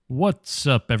What's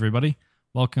up, everybody?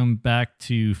 Welcome back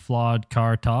to Flawed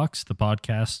Car Talks, the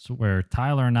podcast where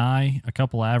Tyler and I, a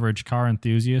couple average car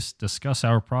enthusiasts, discuss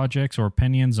our projects or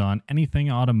opinions on anything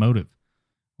automotive.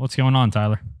 What's going on,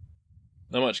 Tyler?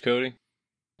 Not much, Cody.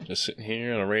 Just sitting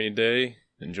here on a rainy day,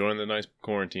 enjoying the nice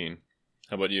quarantine.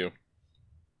 How about you?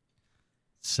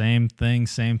 Same thing.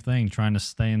 Trying to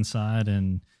stay inside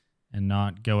and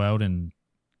not go out and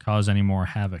cause any more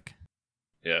havoc.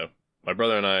 Yeah, my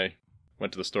brother and I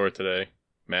went to the store today,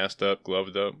 masked up,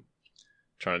 gloved up,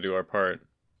 trying to do our part.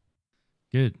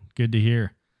 Good to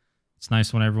hear. It's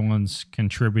nice when everyone's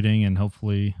contributing, and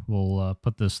hopefully we'll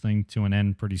put this thing to an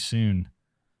end pretty soon.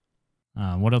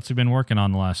 What else have you been working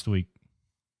on the last week?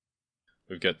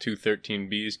 We've got two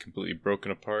 13Bs completely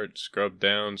broken apart, scrubbed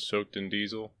down, soaked in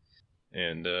diesel,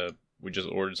 and we just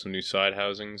ordered some new side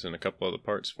housings and a couple other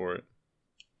parts for it.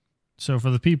 So for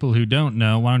the people who don't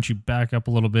know, why don't you back up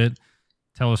a little bit?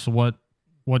 Tell us what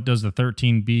does the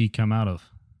 13B come out of?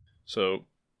 So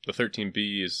the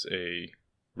 13B is a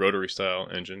rotary style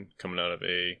engine coming out of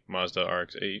a Mazda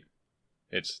RX-8.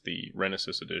 It's the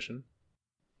Renesis edition.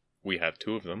 We have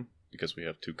two of them because we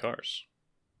have two cars.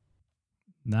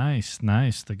 Nice.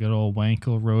 The good old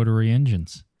Wankel rotary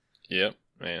engines. Yep,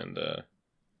 and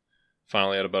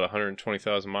finally at about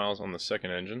 120,000 miles on the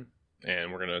second engine,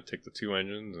 and we're going to take the two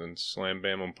engines and slam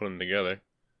bam and put them together.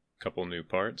 A couple new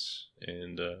parts,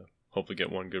 and hopefully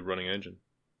get one good running engine.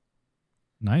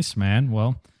 Nice, man.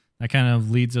 Well, that kind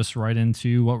of leads us right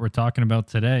into what we're talking about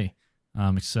today,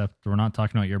 except we're not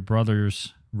talking about your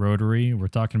brother's rotary. We're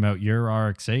talking about your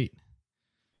RX-8.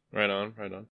 Right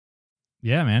on.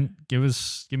 Yeah, man. Give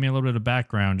me a little bit of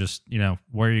background, just,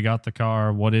 where you got the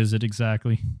car, what is it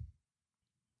exactly?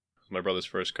 My brother's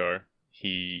first car.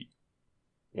 He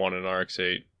wanted an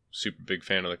RX-8, super big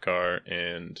fan of the car,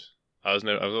 and I've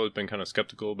always been kind of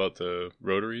skeptical about the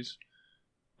rotaries,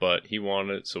 but he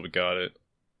wanted it, so we got it.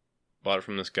 Bought it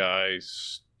from this guy,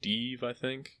 Steve, I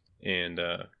think, and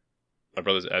my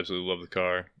brothers absolutely love the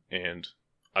car, and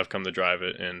I've come to drive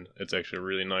it, and it's actually a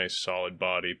really nice, solid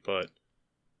body, but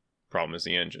problem is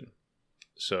the engine.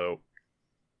 So,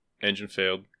 engine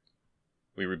failed,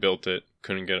 we rebuilt it,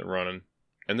 couldn't get it running,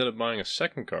 ended up buying a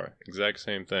second car, exact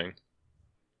same thing,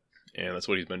 and that's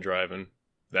what he's been driving.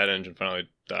 That engine finally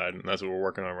died, and that's what we're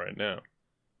working on right now.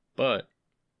 But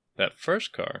that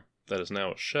first car, that is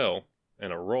now a shell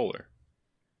and a roller,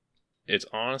 it's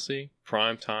honestly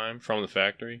prime time from the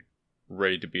factory,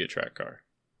 ready to be a track car.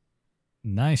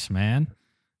 Nice, man.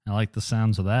 I like the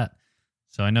sounds of that.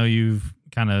 So I know you've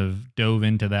kind of dove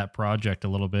into that project a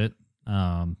little bit,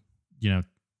 tearing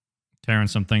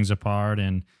some things apart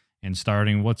and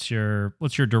starting. What's your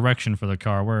direction for the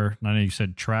car? Where I know you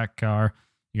said track car.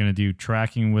 You're going to do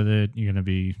tracking with it? You're going to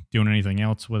be doing anything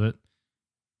else with it?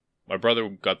 My brother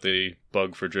got the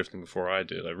bug for drifting before I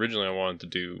did. Originally, I wanted to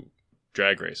do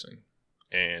drag racing.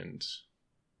 And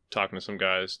talking to some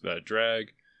guys that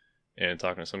drag and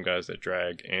talking to some guys that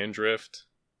drag and drift,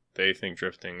 they think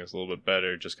drifting is a little bit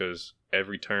better just because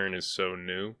every turn is so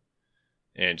new.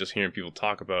 And just hearing people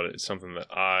talk about it is something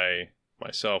that I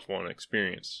myself want to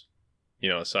experience,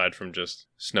 aside from just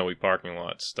snowy parking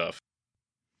lot stuff.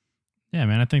 Yeah,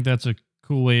 man, I think that's a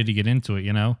cool way to get into it,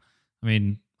 I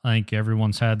mean, I think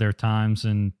everyone's had their times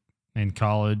in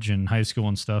college and high school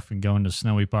and stuff and going to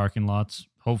snowy parking lots.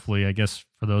 Hopefully, I guess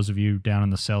for those of you down in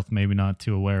the South, maybe not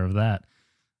too aware of that,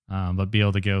 but be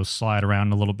able to go slide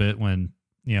around a little bit when,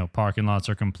 parking lots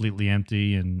are completely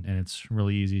empty and it's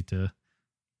really easy to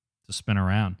spin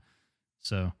around.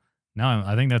 So, no,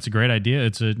 I think that's a great idea.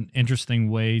 It's an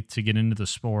interesting way to get into the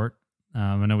sport.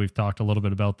 I know we've talked a little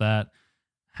bit about that.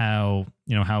 How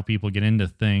people get into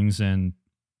things and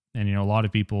a lot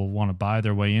of people want to buy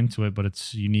their way into it, but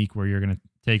it's unique where you're going to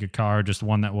take a car, just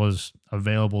one that was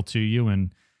available to you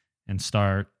and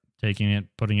start taking it,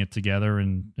 putting it together,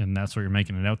 and that's what you're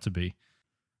making it out to be.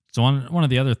 So one of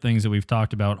the other things that we've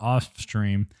talked about off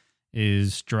stream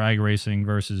is drag racing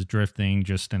versus drifting,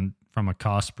 just from a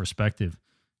cost perspective.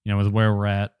 With where we're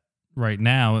at right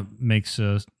now, it makes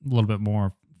a little bit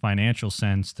more financial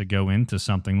sense to go into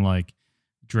something like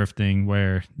drifting,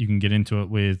 where you can get into it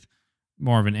with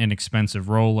more of an inexpensive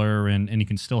roller and you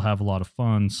can still have a lot of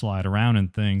fun, slide around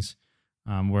and things.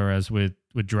 Whereas with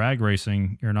drag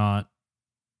racing,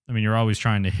 you're always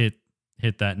trying to hit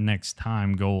that next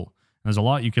time goal. And there's a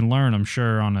lot you can learn, I'm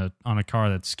sure, on a car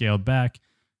that's scaled back.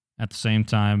 At the same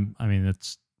time,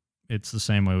 it's the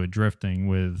same way with drifting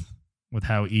with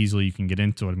how easily you can get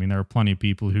into it. There are plenty of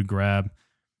people who grab,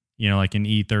 like an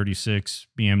E36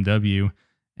 BMW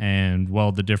and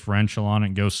weld the differential on it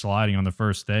and go sliding on the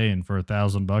first day, and for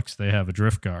 $1,000 they have a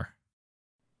drift car.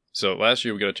 So last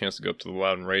year we got a chance to go up to the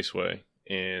Loudon Raceway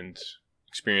and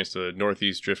experience the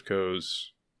Northeast Drift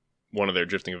Co's, one of their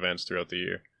drifting events throughout the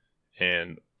year,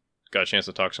 and got a chance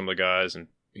to talk to some of the guys and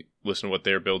listen to what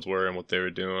their builds were and what they were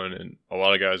doing. And a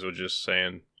lot of guys were just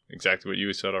saying exactly what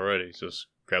you said already. Just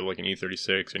grab like an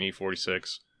E36, an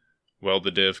E46, weld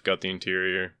the diff, gut the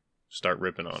interior, start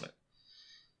ripping on it.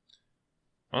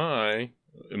 I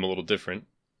am a little different.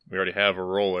 We already have a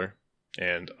roller,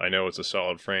 and I know it's a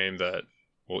solid frame that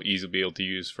we'll easily be able to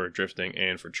use for drifting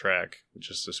and for track.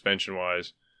 Just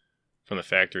suspension-wise, from the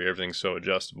factory, everything's so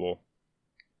adjustable.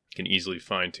 You can easily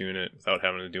fine-tune it without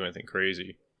having to do anything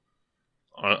crazy.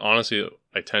 Honestly,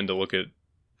 I tend to look at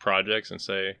projects and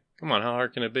say, come on, how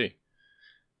hard can it be?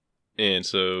 And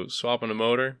so swapping a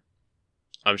motor,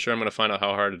 I'm sure I'm going to find out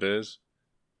how hard it is.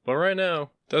 But right now,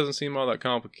 it doesn't seem all that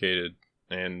complicated.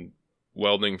 And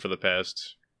welding for the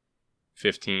past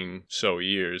 15 so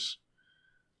years,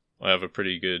 I have a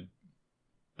fairly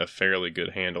good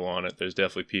handle on it. There's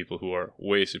definitely people who are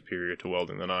way superior to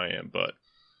welding than I am, but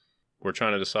we're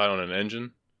trying to decide on an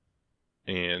engine,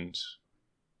 and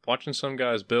watching some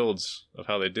guys' builds of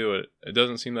how they do it, it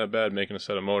doesn't seem that bad making a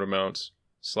set of motor mounts,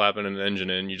 slapping an engine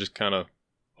in. You just kind of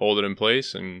hold it in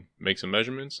place and make some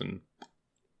measurements, and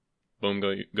boom,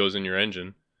 goes in your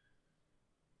engine.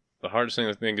 The hardest thing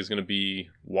I think is going to be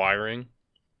wiring.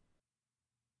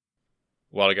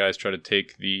 A lot of guys try to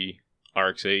take the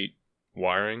RX-8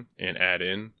 wiring and add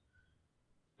in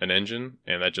an engine,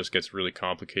 and that just gets really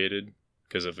complicated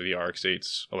because of the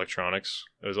RX-8's electronics.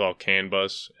 It was all CAN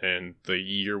bus, and the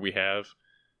year we have,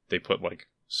 they put like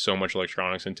so much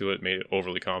electronics into it, made it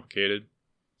overly complicated.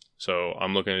 So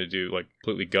I'm looking to do like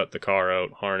completely gut the car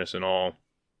out, harness and all,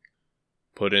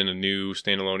 put in a new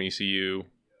standalone ECU,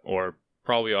 or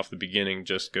probably off the beginning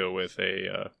just go with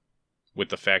with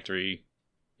the factory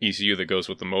ECU that goes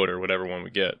with the motor, whatever one we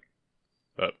get.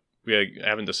 But we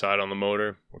haven't decided on the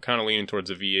motor. We're kind of leaning towards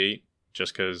a V8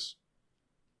 just because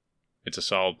it's a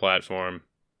solid platform.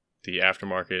 The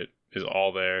aftermarket is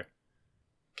all there.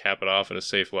 Cap it off at a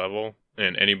safe level,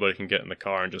 and anybody can get in the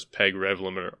car and just peg rev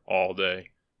limiter all day,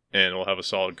 and we'll have a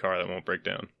solid car that won't break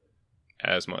down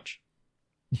as much.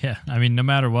 Yeah, I mean, no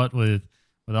matter what, with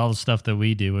all the stuff that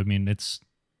we do, I mean,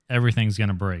 everything's going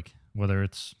to break. Whether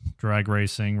it's drag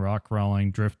racing, rock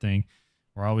crawling, drifting,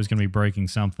 we're always going to be breaking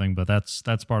something. But that's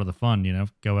part of the fun,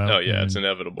 Go out. Oh yeah, it's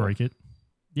inevitable. Break it.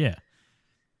 Yeah.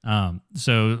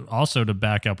 So also to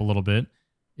back up a little bit,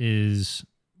 is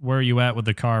where are you at with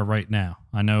the car right now?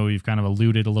 I know you've kind of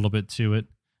alluded a little bit to it,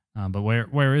 but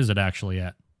where is it actually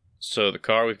at? So the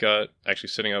car we've got actually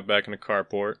sitting out back in the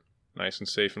carport, nice and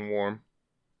safe and warm.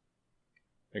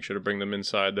 Make sure to bring them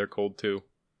inside. They're cold too.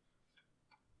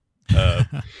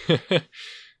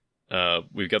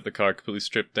 We've got the car completely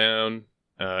stripped down.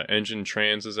 Engine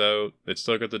trans is out. It's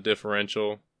still got the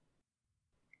differential.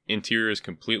 Interior is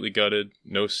completely gutted.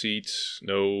 No seats,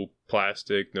 no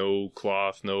plastic, no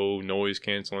cloth, no noise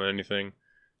canceling anything.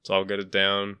 It's all gutted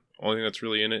down. Only thing that's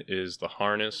really in it is the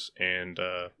harness and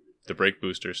the brake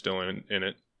booster still in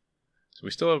it. So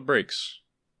we still have brakes.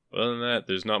 Other than that,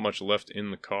 there's not much left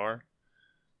in the car.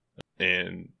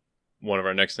 And one of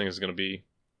our next things is going to be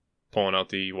pulling out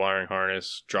the wiring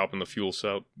harness, dropping the fuel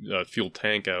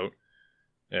tank out,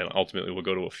 and ultimately we'll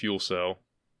go to a fuel cell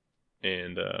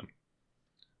and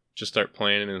just start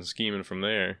planning and scheming from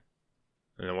there.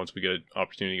 And then once we get an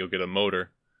opportunity to go get a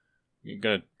motor,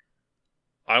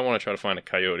 I want to try to find a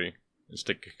Coyote and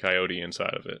stick a Coyote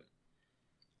inside of it.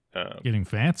 Getting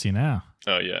fancy now.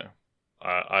 Oh yeah,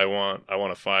 I want a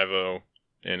 5.0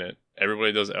 in it.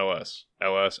 Everybody does LS.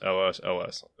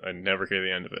 I never hear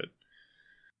the end of it.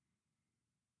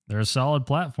 They're a solid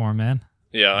platform, man.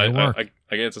 Yeah, I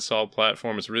get it's a solid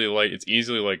platform. It's really light. It's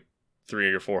easily like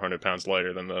 300 or 400 pounds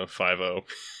lighter than the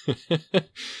 5.0.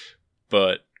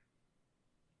 But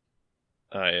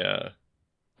I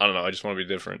don't know. I just want to be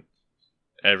different.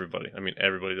 Everybody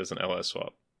does an LS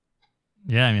swap.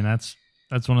 Yeah, I mean that's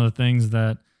one of the things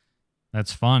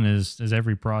that's fun is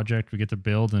every project we get to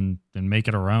build and make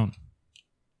it our own.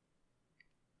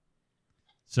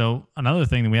 So another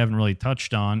thing that we haven't really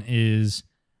touched on is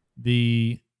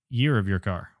the year of your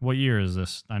car. What year is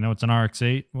this? I know it's an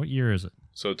RX-8. What year is it?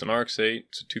 So it's an RX-8.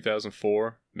 It's a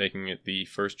 2004, making it the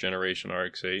first generation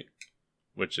RX-8,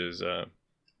 which is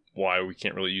why we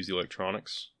can't really use the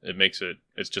electronics.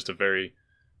 It's just a very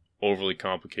overly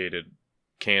complicated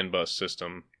CAN bus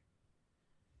system.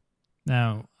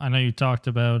 Now, I know you talked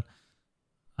about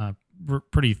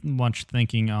pretty much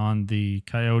thinking on the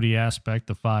Coyote aspect,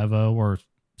 the 5.0 or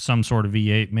some sort of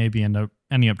V8, maybe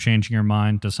ending up changing your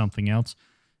mind to something else.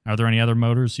 Are there any other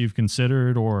motors you've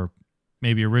considered or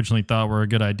maybe originally thought were a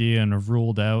good idea and have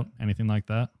ruled out? Anything like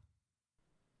that?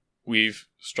 We've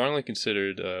strongly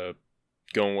considered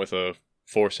going with a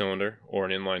 4-cylinder or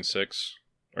an inline 6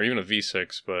 or even a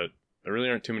V6, but there really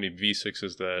aren't too many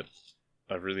V6s that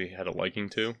I've really had a liking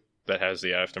to that has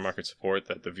the aftermarket support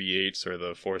that the V8s or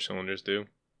the 4-cylinders do.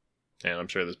 And I'm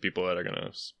sure there's people that are going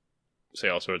to say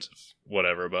all sorts of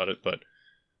whatever about it, but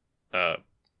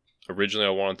originally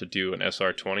I wanted to do an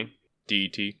SR20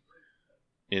 DET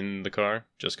in the car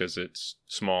just because it's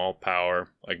small power.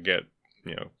 I can get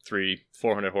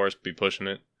 400 horse, be pushing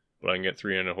it, but I can get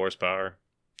 300 horsepower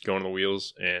going to the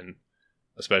wheels, and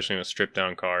especially in a stripped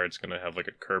down car, it's going to have like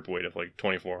a curb weight of like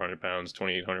 2,400 pounds,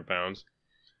 2,800 pounds.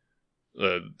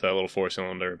 That little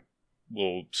 4-cylinder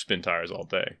will spin tires all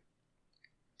day.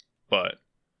 But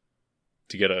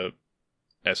to get a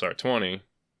SR20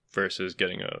 versus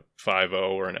getting a 5.0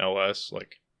 or an LS,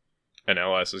 like an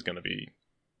LS is going to be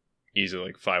easily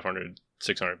like $500,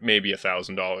 $600, maybe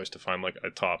 $1,000 to find like a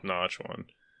top notch one.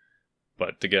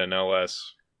 But to get an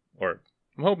LS, or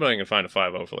I'm hoping I can find a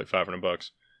 5.0 for like $500.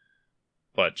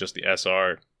 But just the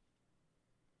SR,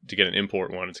 to get an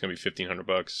import one, it's going to be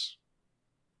 $1,500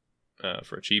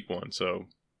 for a cheap one. So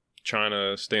trying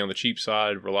to stay on the cheap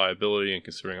side, reliability, and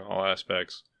considering all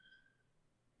aspects,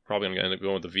 probably going to end up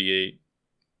going with the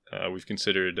V8. We've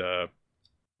considered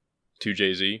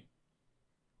 2JZ,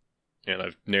 and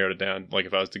I've narrowed it down. Like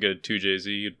if I was to get a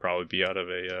 2JZ, it'd probably be out of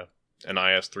an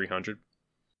IS300,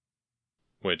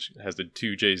 which has the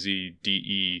 2JZ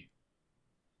DE.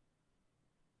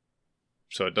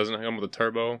 So it doesn't come with a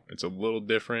turbo. It's a little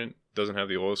different. Doesn't have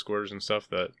the oil squirters and stuff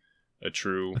that a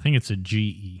true... I think it's a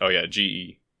GE. Oh yeah,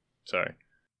 GE. Sorry.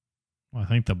 Well, I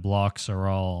think the blocks are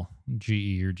all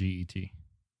GE or GET.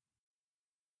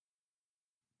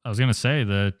 I was going to say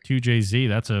the 2JZ,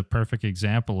 that's a perfect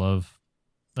example of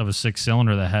a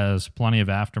 6-cylinder that has plenty of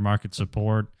aftermarket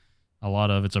support. A lot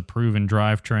of it's a proven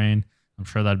drivetrain. I'm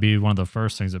sure that'd be one of the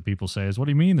first things that people say is, what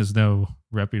do you mean there's no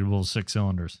reputable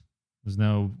 6-cylinders? There's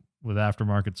no with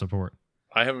aftermarket support.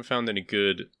 I haven't found any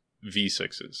good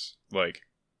V6s. Like,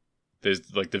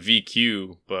 there's like the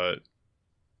VQ, but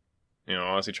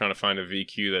honestly trying to find a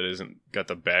VQ that isn't got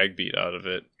the bag beat out of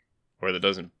it or that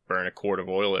doesn't burn a quart of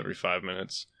oil every 5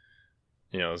 minutes,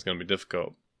 it's going to be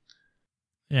difficult.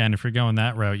 Yeah, and if you're going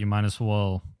that route, you might as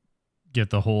well get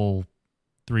the whole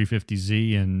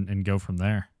 350Z and go from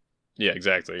there. Yeah,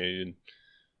 exactly. And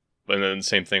then the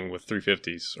same thing with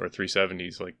 350s or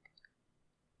 370s. Like,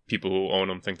 people who own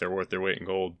them think they're worth their weight in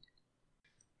gold.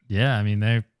 Yeah, I mean,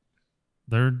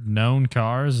 they're known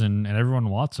cars and everyone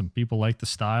wants them. People like the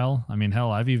style. I mean,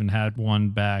 hell, I've even had one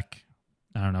back,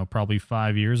 I don't know, probably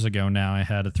 5 years ago now. I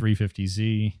had a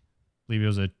 350Z. I believe it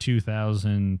was a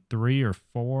 2003 or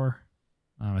 4.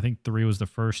 I think 3 was the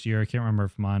first year. I can't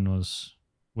remember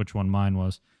which one mine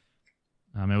was.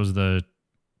 It was the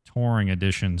touring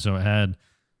edition, so it had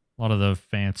a lot of the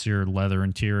fancier leather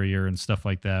interior and stuff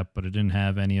like that, but it didn't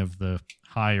have any of the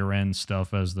higher end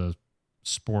stuff as the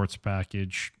sports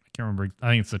package. I can't remember. I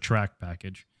think it's the track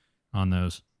package on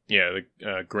those. Yeah,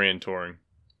 the Grand Touring.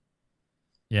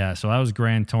 Yeah, so I was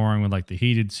Grand Touring with like the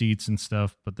heated seats and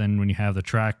stuff, but then when you have the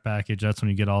track package, that's when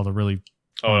you get all the really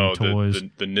fun toys.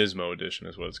 The Nismo edition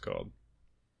is what it's called.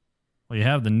 Well, you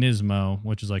have the Nismo,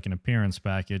 which is like an appearance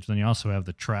package. Then you also have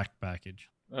the track package.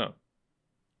 Oh.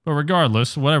 But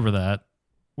regardless, whatever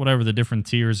the different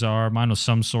tiers are, mine was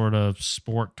some sort of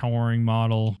sport touring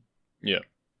model. Yeah.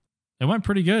 It went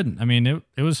pretty good. I mean,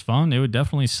 it was fun. It would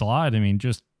definitely slide. I mean,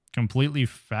 just completely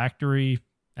factory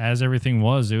as everything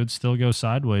was. It would still go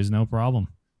sideways, no problem.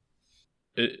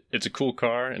 It's a cool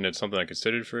car, and it's something I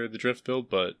considered for the drift build,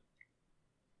 but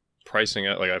pricing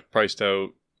it, like I've priced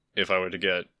out if I were to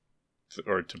get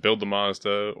or to build the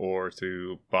Mazda or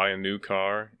to buy a new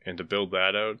car and to build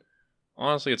that out.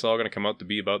 Honestly, it's all going to come out to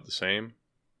be about the same.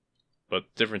 But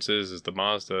the difference is the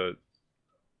Mazda,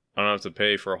 I don't have to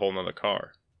pay for a whole nother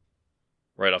car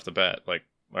right off the bat. Like,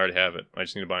 I already have it. I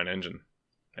just need to buy an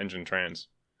engine trans.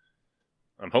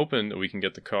 I'm hoping that we can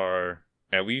get the car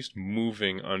at least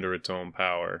moving under its own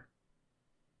power.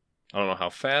 I don't know how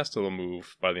fast it'll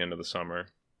move by the end of the summer,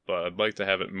 but I'd like to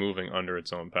have it moving under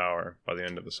its own power by the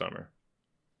end of the summer.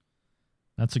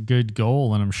 That's a good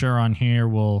goal, and I'm sure on here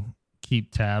we'll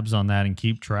keep tabs on that and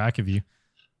keep track of you,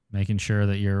 making sure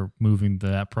that you're moving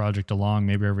that project along.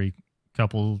 Maybe every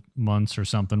couple months or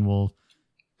something we'll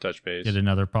touch base, get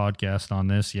another podcast on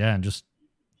this, and just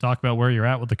talk about where you're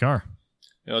at with the car.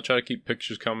 Yeah, I'll try to keep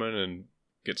pictures coming and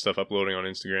get stuff uploading on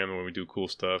Instagram and when we do cool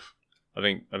stuff. I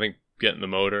think getting the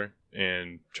motor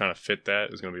and trying to fit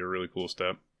that is going to be a really cool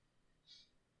step.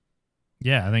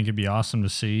 Yeah, I think it'd be awesome to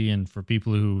see, and for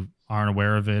people who aren't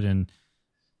aware of it and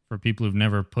for people who've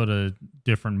never put a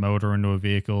different motor into a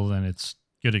vehicle, then it's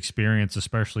good experience,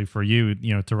 especially for you,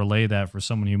 to relay that for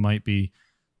someone who might be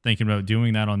thinking about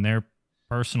doing that on their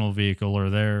personal vehicle or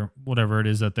their whatever it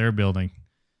is that they're building.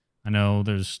 I know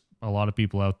there's a lot of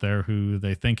people out there who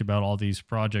they think about all these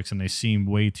projects and they seem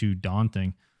way too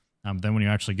daunting. Then when you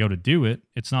actually go to do it,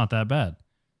 it's not that bad.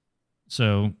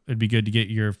 So it'd be good to get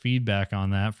your feedback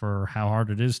on that for how hard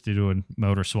it is to do a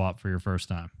motor swap for your first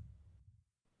time.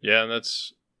 Yeah, and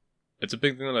it's a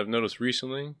big thing that I've noticed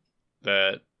recently,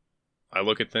 that I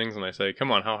look at things and I say,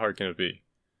 come on, how hard can it be?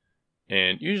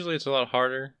 And usually it's a lot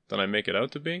harder than I make it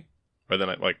out to be, or than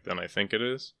I think it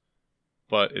is.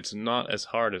 But it's not as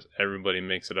hard as everybody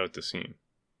makes it out to seem.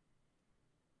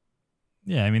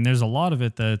 Yeah, I mean, there's a lot of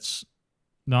it that's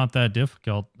not that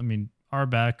difficult. I mean, our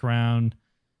background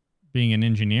being in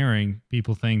engineering,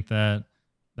 people think that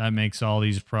makes all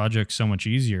these projects so much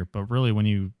easier. But really, when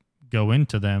you go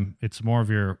into them, it's more of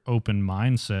your open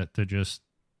mindset to just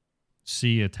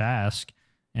see a task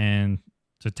and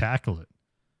to tackle it.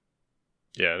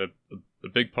 Yeah, the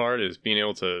big part is being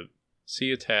able to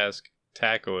see a task,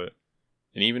 tackle it,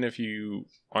 and even if you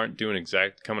aren't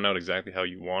coming out exactly how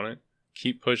you want it,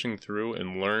 keep pushing through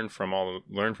and learn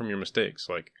from your mistakes.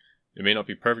 Like, it may not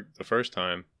be perfect the first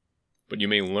time, but you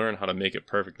may learn how to make it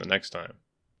perfect the next time.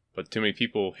 But too many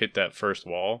people hit that first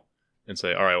wall and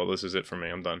say, all right, well, this is it for me.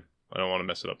 I'm done. I don't want to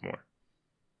mess it up more.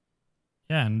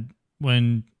 Yeah, and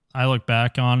when I look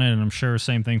back on it, and I'm sure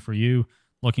same thing for you,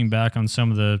 looking back on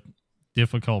some of the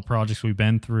difficult projects we've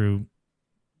been through,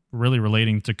 really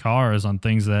relating to cars on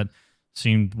things that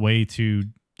seemed way too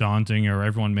daunting, or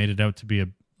everyone made it out to be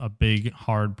a big,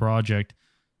 hard project.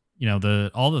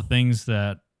 All the things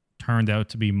that turned out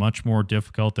to be much more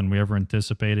difficult than we ever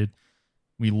anticipated,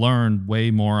 we learned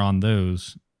way more on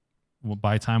those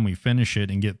by the time we finish it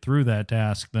and get through that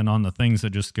task than on the things that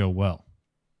just go well.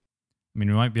 I mean,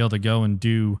 we might be able to go and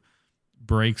do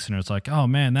brakes and it's like, oh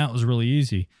man, that was really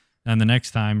easy. And the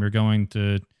next time you're going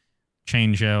to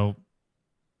change out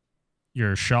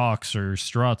your shocks or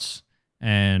struts,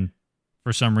 and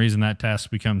for some reason that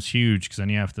task becomes huge, because then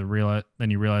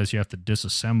you realize you have to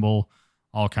disassemble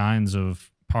all kinds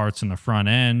of parts in the front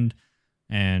end,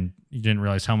 and you didn't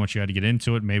realize how much you had to get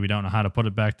into it. Maybe don't know how to put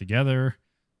it back together,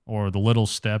 or the little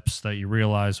steps that you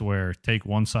realize where take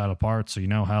one side apart so you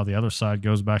know how the other side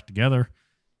goes back together.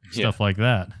 Stuff like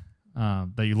that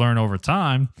that you learn over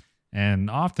time. And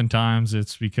oftentimes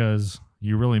it's because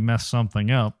you really messed something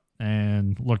up,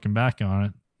 and looking back on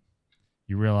it,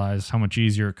 you realize how much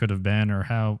easier it could have been, or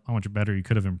how much better you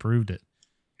could have improved it.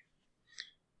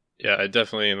 Yeah, I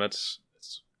definitely, and it's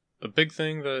a big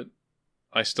thing that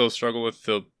I still struggle with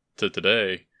to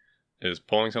today, is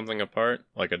pulling something apart,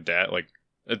 like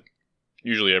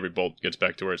usually every bolt gets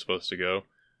back to where it's supposed to go,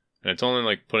 and it's only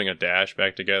like putting a dash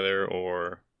back together,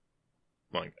 or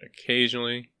like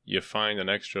occasionally you find an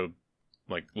extra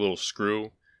like little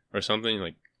screw or something.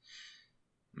 Like,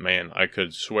 man, I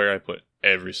could swear I put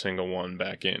every single one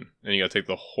back in, and you gotta take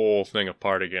the whole thing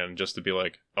apart again just to be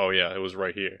like, oh yeah, it was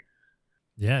right here.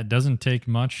 Yeah, it doesn't take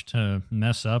much to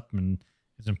mess up, and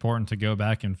it's important to go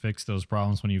back and fix those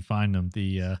problems when you find them.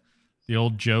 The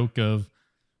old joke of,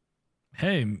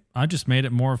 hey, I just made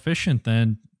it more efficient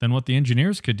than what the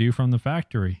engineers could do from the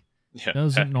factory. Yeah,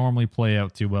 doesn't normally play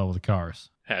out too well with cars.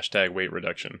 Hashtag weight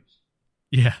reduction.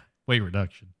 Yeah, weight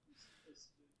reduction.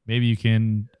 Maybe you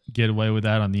can get away with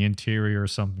that on the interior or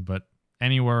something, but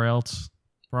anywhere else,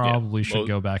 probably should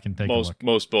go back and take a look.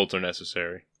 Most bolts are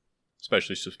necessary,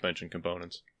 especially suspension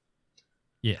components.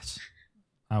 Yes,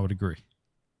 I would agree.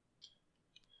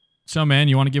 So, man,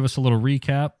 you want to give us a little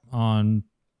recap on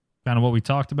kind of what we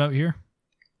talked about here?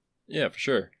 Yeah, for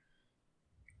sure.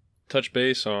 Touch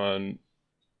base on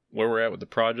where we're at with the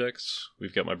projects.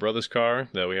 We've got my brother's car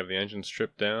that we have the engine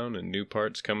stripped down and new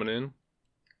parts coming in.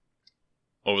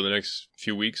 Over the next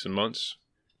few weeks and months,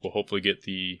 we'll hopefully get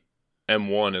the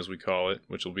M1, as we call it,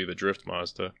 which will be the drift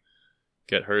Mazda,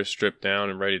 get her stripped down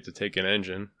and ready to take an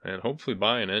engine, and hopefully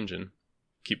buy an engine.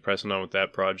 Keep pressing on with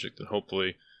that project, and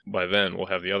hopefully by then we'll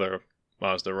have the other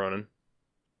Mazda running.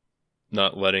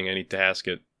 Not letting any task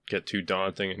get too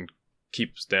daunting and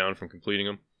keep us down from completing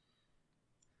them.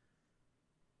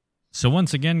 So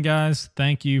once again, guys,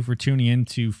 thank you for tuning in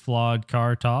to Flawed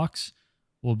Car Talks.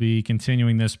 We'll be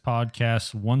continuing this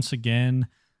podcast once again.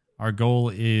 Our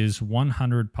goal is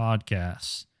 100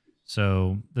 podcasts.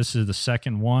 So this is the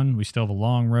second one. We still have a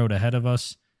long road ahead of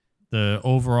us. The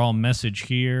overall message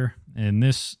here in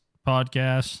this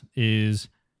podcast is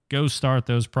go start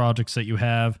those projects that you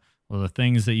have, or the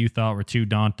things that you thought were too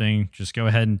daunting. Just go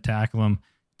ahead and tackle them.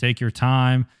 Take your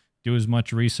time. do as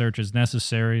much research as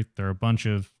necessary. There are a bunch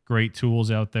of great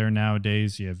tools out there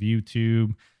nowadays. You have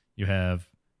YouTube, you have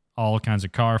all kinds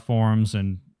of car forums,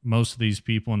 and most of these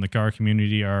people in the car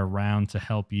community are around to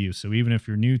help you. So even if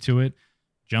you're new to it,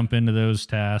 jump into those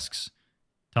tasks,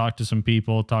 talk to some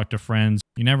people, talk to friends.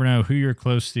 You never know who you're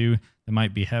close to that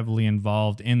might be heavily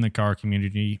involved in the car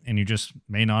community, and you just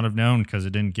may not have known because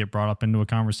it didn't get brought up into a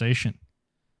conversation.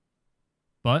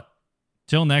 But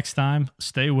till next time,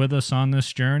 stay with us on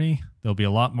this journey. There'll be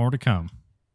a lot more to come.